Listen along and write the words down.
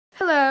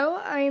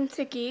I'm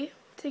Ticci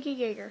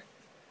Garger.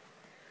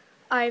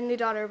 I'm the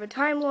daughter of a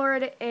Time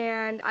Lord,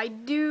 and I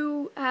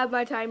do have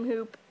my time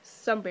hoop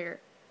somewhere.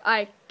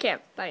 I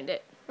can't find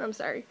it. I'm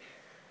sorry.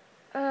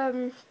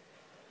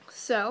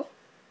 So,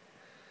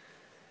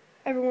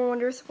 everyone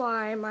wonders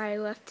why my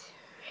left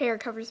hair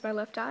covers my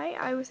left eye.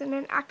 I was in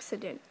an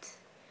accident.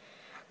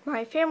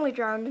 My family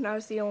drowned, and I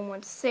was the only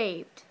one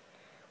saved.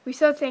 We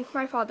so thank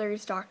my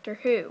father's Doctor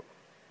Who.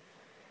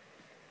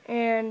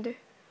 And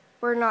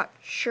we're not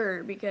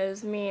sure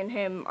because me and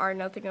him are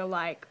nothing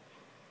alike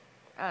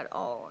at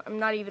all. I'm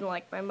not even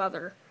like my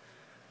mother.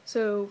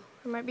 So,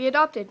 I might be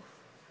adopted.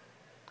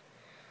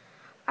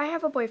 I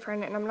have a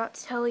boyfriend and I'm not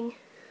telling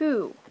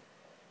who.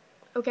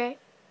 Okay?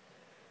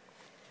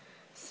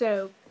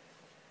 So,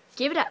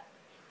 give it up.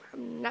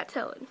 I'm not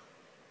telling.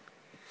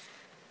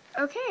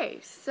 Okay,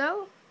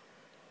 so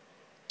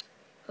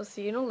I'll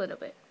see you in a little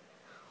bit.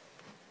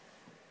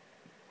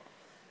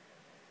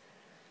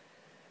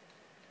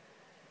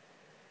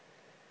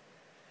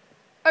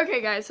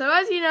 Okay guys, so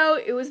as you know,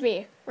 it was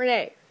me,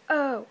 Renee.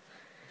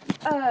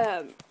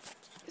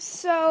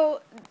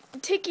 So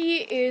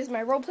Ticci is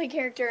my roleplay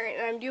character,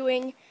 and I'm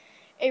doing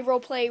a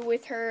roleplay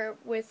with her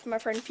with my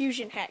friend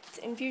Fusion Hex.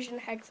 And Fusion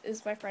Hex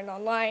is my friend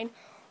online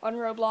on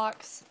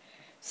Roblox.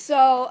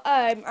 So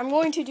I'm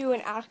going to do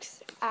an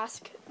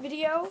ask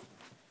video.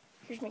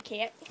 Here's my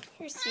cat.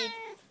 Here's Seed.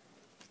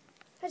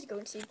 How's it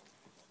going, Seed?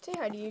 Say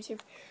hi to YouTube.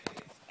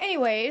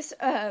 Anyways,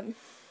 I'm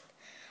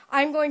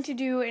going to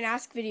do an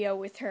ask video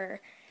with her,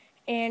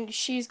 and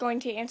she's going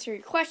to answer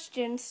your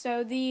questions.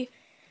 So the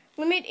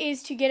limit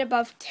is to get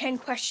above 10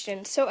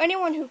 questions. So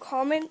anyone who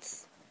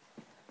comments,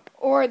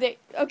 so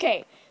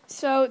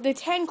the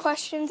 10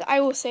 questions, I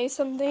will say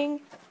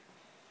something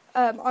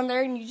on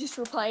there, and you just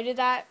reply to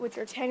that with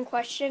your 10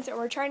 questions, and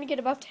we're trying to get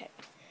above 10.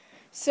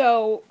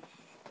 So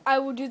I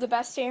will do the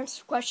best to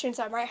answer questions.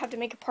 I might have to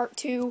make a part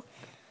 2,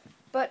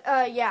 but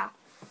yeah.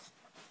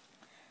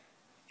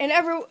 And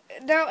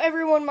now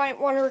everyone might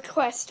want to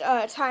request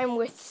time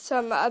with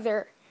some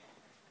other.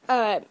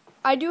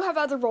 I do have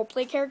other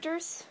roleplay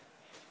characters.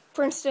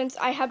 For instance,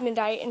 I have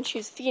Midnight and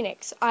she's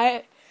Phoenix.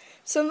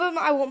 Some of them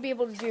I won't be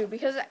able to do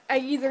because I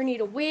either need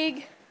a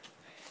wig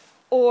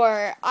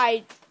or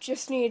I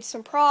just need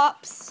some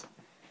props.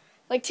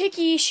 Like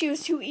Ticci, she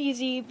was too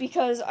easy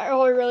because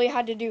all I really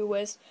had to do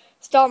was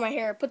style my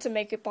hair, put some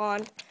makeup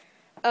on.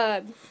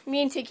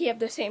 Me and Ticci have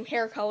the same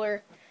hair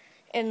color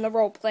in the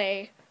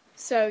roleplay,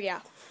 so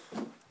yeah.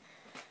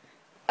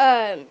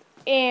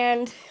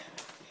 And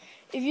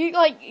if you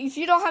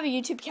don't have a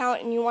YouTube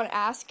account and you want to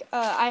ask,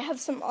 I have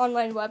some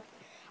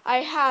I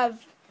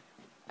have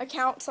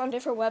accounts on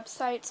different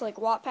websites like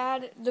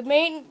Wattpad. The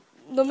main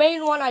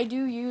one I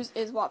do use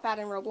is Wattpad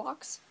and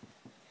Roblox.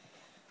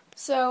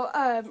 So,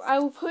 I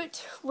will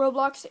put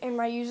Roblox and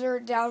my user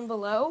down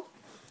below.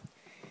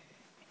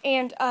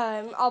 And,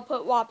 I'll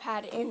put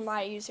Wattpad in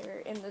my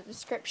user in the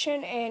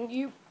description. And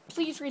you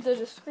please read the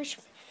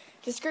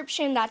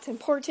description. That's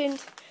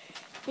important.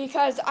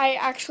 Because I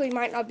actually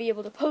might not be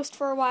able to post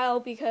for a while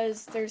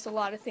because there's a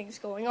lot of things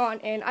going on,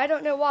 and I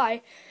don't know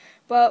why,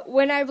 but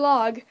when I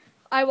vlog,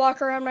 I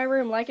walk around my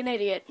room like an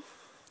idiot.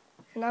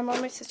 And I'm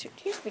on my sister.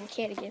 Here's the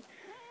cat again.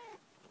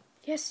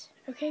 Yes,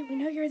 okay, we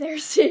know you're there,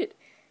 Sid.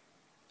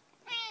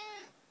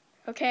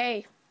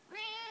 Okay.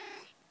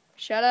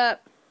 Shut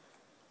up.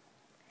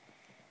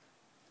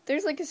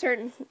 There's like a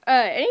certain,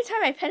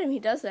 anytime I pet him, he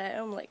does that, and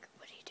I'm like,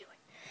 what are you doing?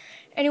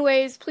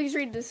 Anyways, please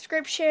read the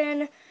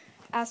description.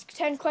 Ask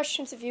 10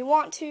 questions if you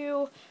want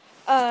to.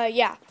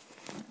 Yeah.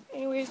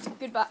 Anyways,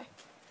 goodbye.